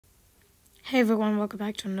Hey everyone, welcome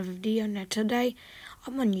back to another video. Now today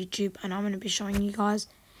I'm on YouTube and I'm going to be showing you guys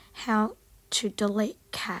how to delete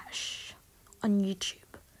cache on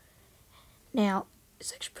YouTube. Now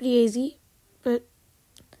it's actually pretty easy, but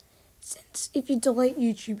since if you delete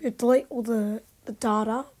YouTube, it'll delete all the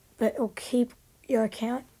data, but it'll keep your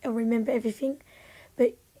account, it'll remember everything,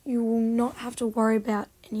 but you will not have to worry about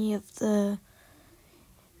any of the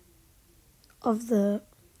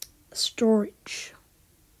storage.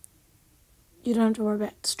 You don't have to worry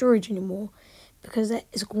about storage anymore because that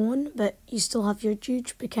is gone, but you still have your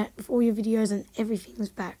YouTube account with all your videos and everything's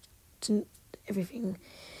back to everything.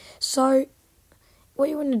 So what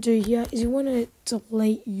you want to do here is you want to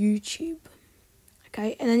delete YouTube,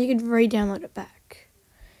 okay, and then you can re-download it back.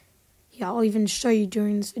 Yeah, I'll even show you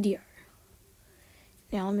during this video.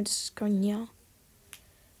 Now let me just go in here.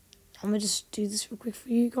 I'm going to just do this real quick for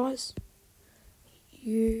you guys.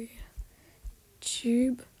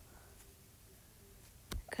 YouTube.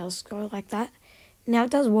 Okay, let's go like that. Now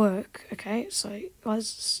it does work, okay? So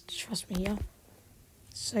guys, just trust me here.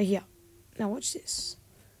 So here, now watch this.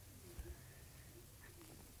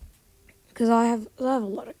 Because I have a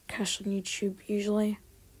lot of cache on YouTube usually.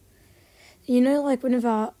 You know, like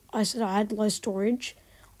whenever I said I had low storage,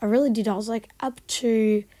 I really did. I was like up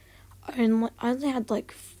to, I only had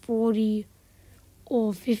like 40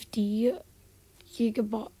 or 50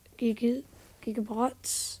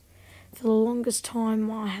 gigabytes. For the longest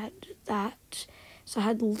time I had that, so I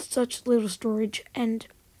had such little storage, and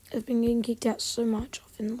I've been getting kicked out so much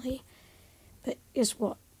oftenly. But guess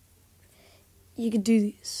what? You could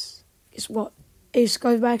do this. Guess what? It just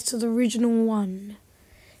goes back to the original one.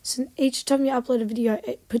 So each time you upload a video,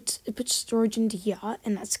 it puts storage into here,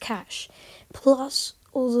 and that's cache. Plus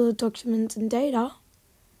all the documents and data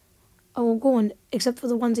are all gone, except for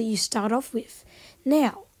the ones that you start off with.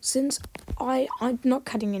 Now, since I'm not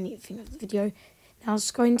cutting anything of the video, now let's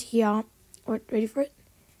go into here. Ready for it?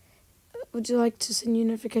 Would you like to send you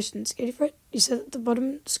notifications? Ready for it? You said at the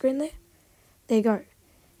bottom screen there? There you go.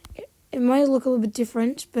 It might look a little bit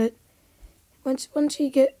different, but once you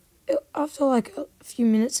get, after like a few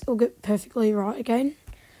minutes, it'll get perfectly right again.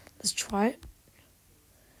 Let's try it.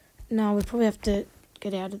 Now we probably have to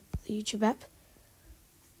get out of the YouTube app.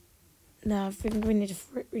 Now I think we need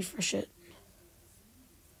to refresh it.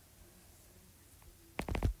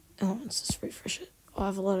 Oh, let's just refresh it. I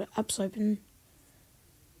have a lot of apps open.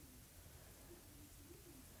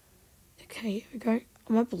 Okay, here we go.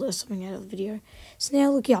 I might blur something out of the video. So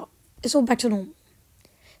now look here. It's all back to normal.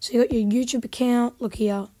 So you got your YouTube account. Look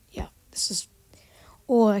here. Yeah, this is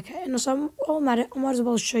all okay. And so I might as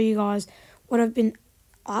well show you guys what I've been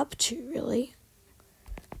up to, really.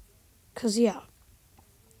 Because, yeah,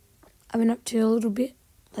 I've been up to a little bit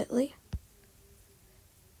lately.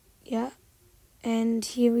 Yeah. And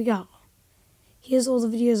here we go. Here's all the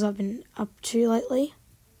videos I've been up to lately.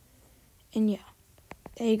 And yeah,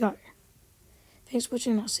 there you go. Thanks for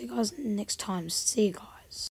watching. I'll see you guys next time. See you guys.